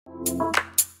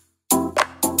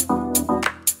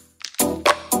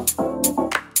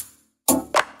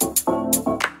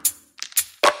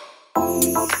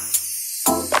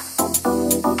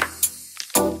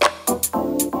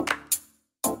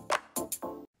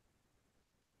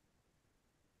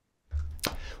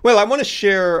Well, I want to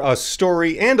share a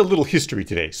story and a little history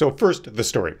today. So first, the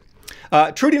story.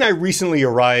 Trudy and I recently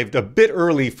arrived a bit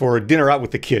early for dinner out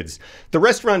with the kids. The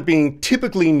restaurant being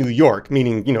typically New York,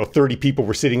 meaning, 30 people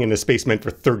were sitting in a space meant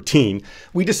for 13,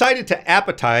 we decided to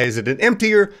appetize at an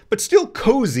emptier but still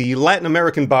cozy Latin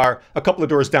American bar a couple of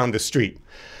doors down the street.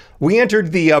 We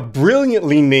entered the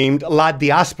brilliantly named La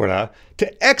Diaspora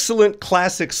to excellent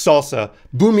classic salsa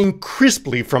booming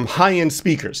crisply from high-end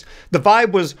speakers. The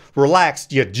vibe was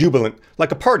relaxed yet jubilant,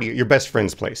 like a party at your best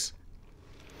friend's place.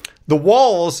 The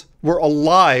walls were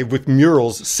alive with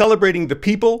murals celebrating the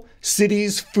people,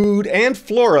 cities, food, and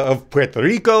flora of Puerto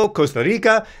Rico, Costa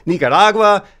Rica,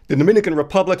 Nicaragua, the Dominican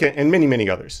Republic, and many, many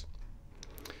others.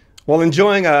 While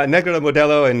enjoying a Negra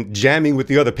Modelo and jamming with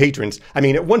the other patrons,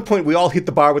 at one point we all hit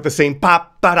the bar with the same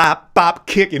pop, ba-da, pop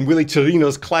kick in Willie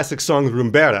Chirino's classic song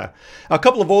Rumbera. A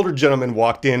couple of older gentlemen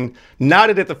walked in,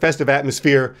 nodded at the festive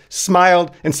atmosphere,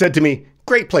 smiled, and said to me,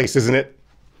 "Great place, isn't it?"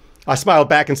 I smiled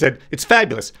back and said, "It's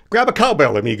fabulous. Grab a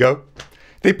cowbell, amigo."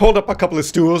 They pulled up a couple of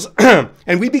stools,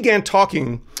 and we began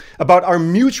talking about our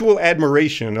mutual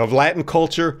admiration of Latin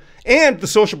culture and the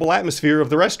sociable atmosphere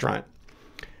of the restaurant.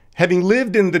 Having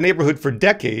lived in the neighborhood for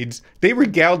decades, they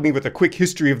regaled me with a quick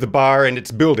history of the bar and its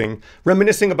building,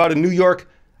 reminiscing about a New York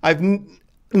I've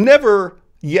never,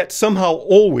 yet somehow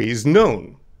always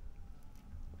known.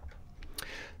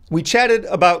 We chatted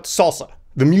about salsa,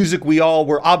 the music we all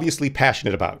were obviously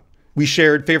passionate about. We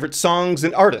shared favorite songs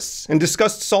and artists and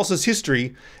discussed salsa's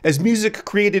history as music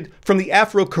created from the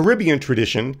Afro-Caribbean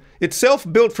tradition,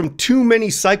 itself built from too many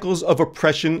cycles of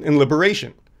oppression and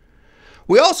liberation.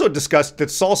 We also discussed that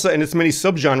salsa and its many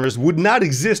subgenres would not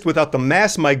exist without the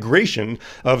mass migration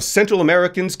of Central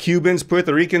Americans, Cubans,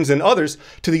 Puerto Ricans, and others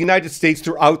to the United States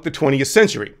throughout the 20th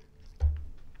century.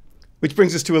 Which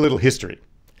brings us to a little history.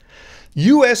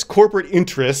 U.S. corporate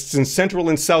interests in Central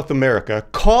and South America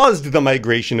caused the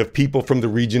migration of people from the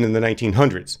region in the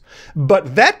 1900s.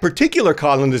 But that particular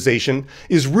colonization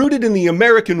is rooted in the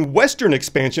American Western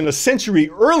expansion a century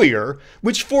earlier,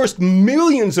 which forced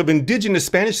millions of indigenous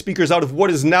Spanish speakers out of what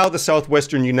is now the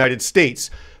southwestern United States,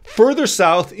 further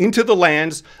south into the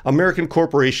lands American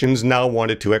corporations now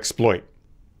wanted to exploit.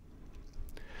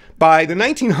 By the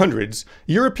 1900s,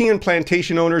 European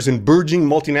plantation owners and burgeoning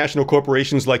multinational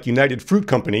corporations like United Fruit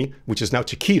Company, which is now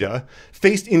Chiquita,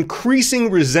 faced increasing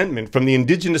resentment from the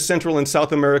indigenous Central and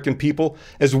South American people,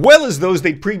 as well as those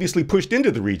they'd previously pushed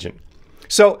into the region.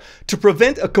 So, to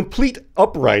prevent a complete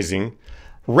uprising,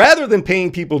 rather than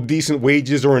paying people decent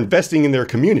wages or investing in their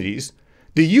communities,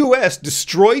 the U.S.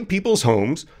 destroyed people's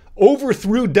homes,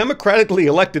 overthrew democratically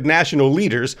elected national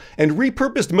leaders, and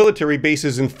repurposed military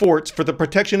bases and forts for the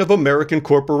protection of American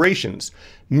corporations.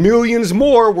 Millions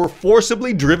more were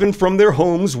forcibly driven from their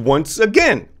homes once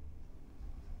again.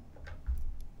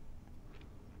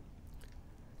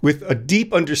 With a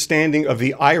deep understanding of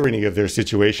the irony of their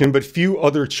situation, but few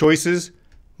other choices,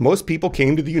 most people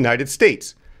came to the United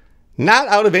States. Not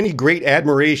out of any great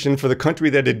admiration for the country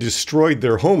that had destroyed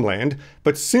their homeland,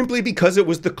 but simply because it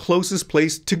was the closest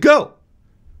place to go.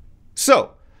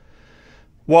 So,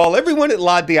 while everyone at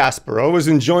La Diaspora was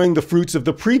enjoying the fruits of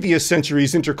the previous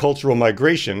century's intercultural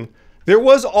migration, there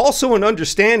was also an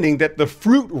understanding that the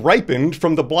fruit ripened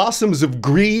from the blossoms of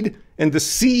greed and the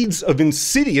seeds of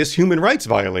insidious human rights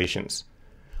violations.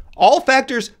 All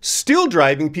factors still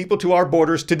driving people to our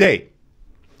borders today.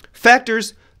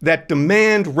 Factors that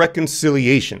demand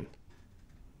reconciliation.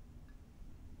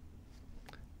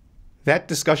 That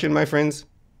discussion, my friends,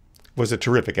 was a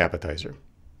terrific appetizer.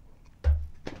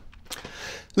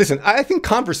 Listen, I think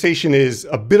conversation is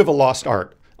a bit of a lost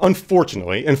art,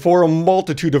 unfortunately, and for a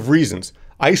multitude of reasons,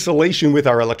 isolation with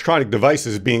our electronic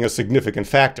devices being a significant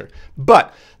factor.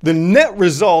 But the net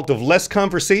result of less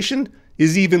conversation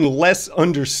is even less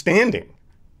understanding.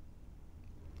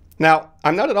 Now,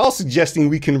 I'm not at all suggesting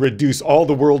we can reduce all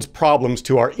the world's problems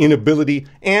to our inability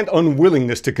and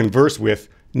unwillingness to converse with,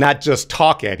 not just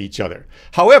talk at each other.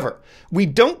 However, we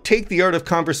don't take the art of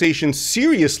conversation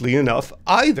seriously enough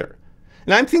either.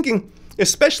 And I'm thinking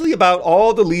especially about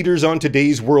all the leaders on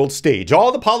today's world stage,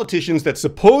 all the politicians that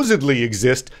supposedly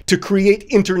exist to create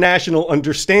international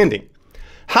understanding.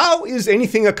 How is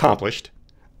anything accomplished?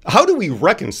 How do we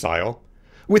reconcile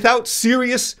without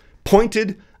serious,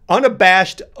 pointed,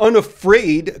 unabashed,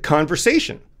 unafraid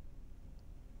conversation?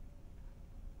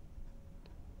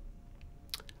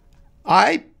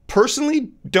 I personally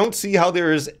don't see how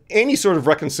there is any sort of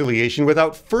reconciliation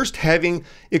without first having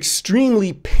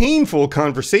extremely painful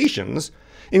conversations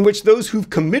in which those who've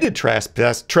committed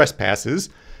trespasses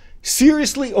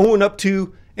seriously own up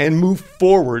to and move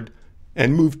forward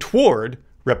and move toward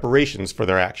reparations for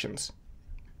their actions.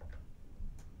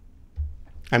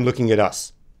 I'm looking at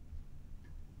us,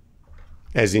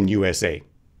 as in USA.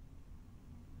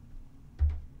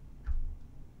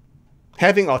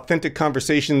 Having authentic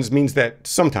conversations means that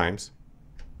sometimes,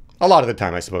 a lot of the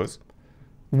time I suppose,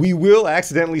 we will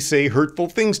accidentally say hurtful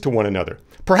things to one another,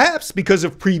 perhaps because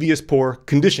of previous poor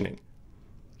conditioning.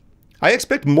 I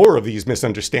expect more of these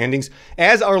misunderstandings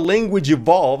as our language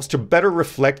evolves to better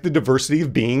reflect the diversity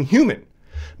of being human.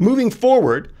 Moving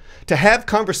forward, to have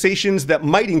conversations that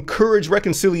might encourage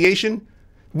reconciliation,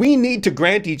 we need to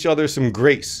grant each other some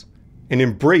grace and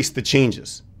embrace the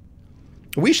changes.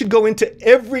 We should go into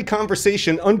every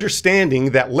conversation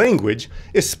understanding that language,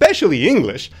 especially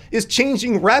English, is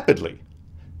changing rapidly.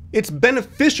 It's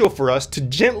beneficial for us to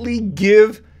gently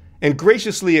give and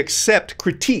graciously accept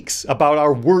critiques about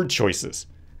our word choices.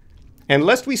 And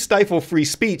lest we stifle free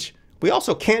speech, we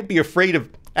also can't be afraid of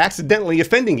accidentally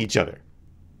offending each other.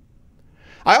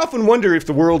 I often wonder if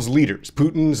the world's leaders,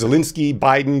 Putin, Zelensky,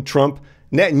 Biden, Trump,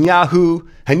 Netanyahu,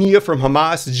 Hania from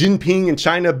Hamas, Jinping in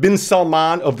China, bin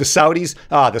Salman of the Saudis,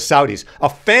 the Saudis, a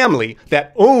family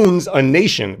that owns a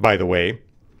nation, by the way.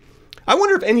 I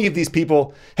wonder if any of these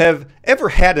people have ever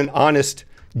had an honest,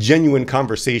 genuine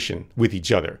conversation with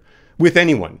each other, with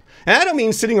anyone. And I don't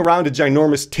mean sitting around a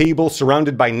ginormous table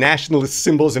surrounded by nationalist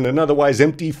symbols in an otherwise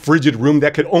empty, frigid room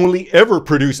that could only ever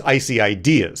produce icy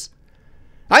ideas.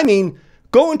 I mean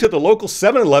going to the local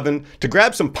 7-Eleven to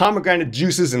grab some pomegranate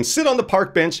juices and sit on the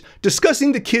park bench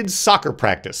discussing the kids' soccer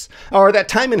practice, or that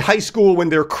time in high school when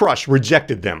their crush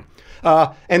rejected them,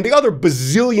 and the other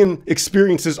bazillion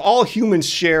experiences all humans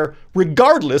share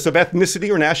regardless of ethnicity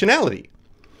or nationality.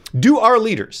 Do our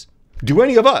leaders, do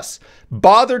any of us,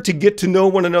 bother to get to know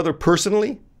one another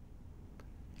personally?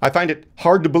 I find it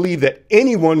hard to believe that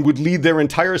anyone would lead their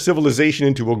entire civilization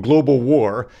into a global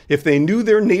war if they knew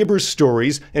their neighbors'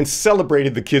 stories and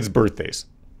celebrated the kids' birthdays.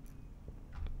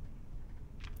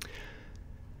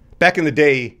 Back in the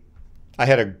day, I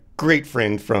had a great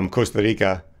friend from Costa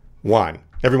Rica, Juan.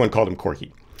 Everyone called him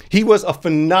Corky. He was a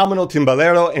phenomenal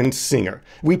timbalero and singer.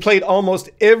 We played almost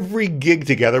every gig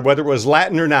together, whether it was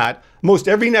Latin or not, most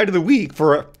every night of the week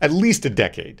for at least a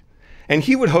decade. And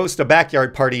he would host a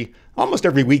backyard party almost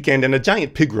every weekend and a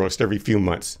giant pig roast every few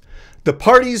months. The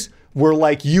parties were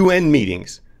like UN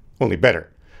meetings, only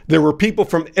better. There were people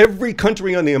from every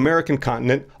country on the American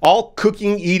continent, all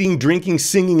cooking, eating, drinking,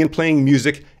 singing, and playing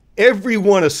music,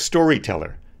 everyone a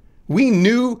storyteller. We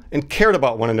knew and cared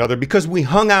about one another because we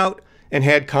hung out and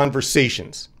had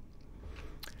conversations.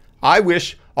 I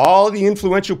wish all the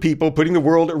influential people putting the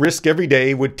world at risk every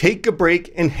day would take a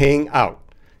break and hang out.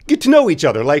 Get to know each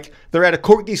other like they're at a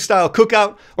Corky-style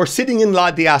cookout or sitting in La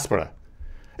Diaspora.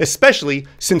 Especially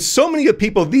since so many of the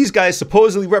people these guys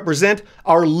supposedly represent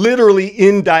are literally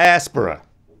in diaspora.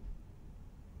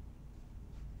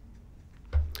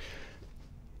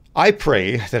 I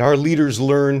pray that our leaders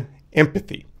learn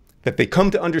empathy, that they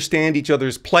come to understand each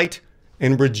other's plight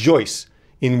and rejoice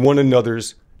in one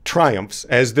another's triumphs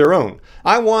as their own.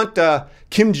 I want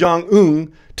Kim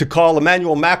Jong-un to call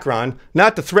Emmanuel Macron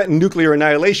not to threaten nuclear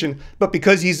annihilation, but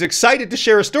because he's excited to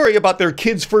share a story about their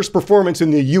kid's first performance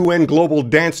in the UN Global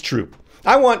Dance Troupe.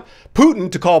 I want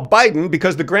Putin to call Biden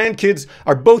because the grandkids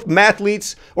are both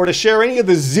mathletes, or to share any of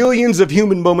the zillions of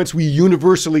human moments we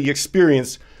universally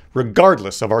experience,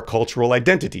 regardless of our cultural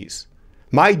identities.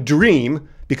 My dream,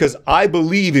 because I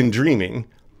believe in dreaming,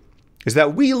 is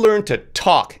that we learn to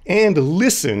talk and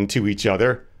listen to each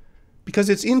other, because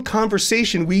it's in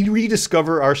conversation we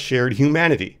rediscover our shared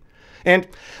humanity. And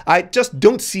I just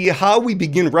don't see how we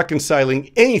begin reconciling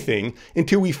anything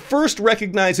until we first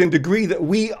recognize and agree that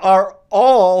we are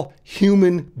all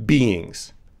human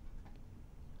beings.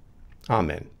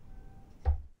 Amen.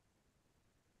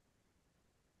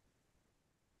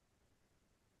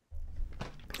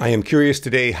 I am curious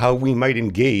today how we might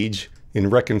engage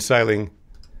in reconciling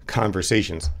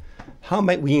conversations. How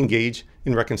might we engage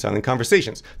in reconciling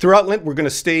conversations? Throughout Lent, we're going to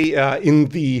stay in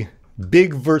the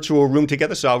big virtual room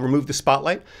together, so I'll remove the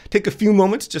spotlight. Take a few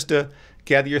moments just to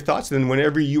gather your thoughts, then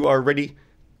whenever you are ready,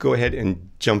 go ahead and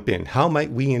jump in. How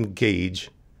might we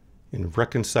engage in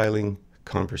reconciling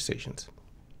conversations?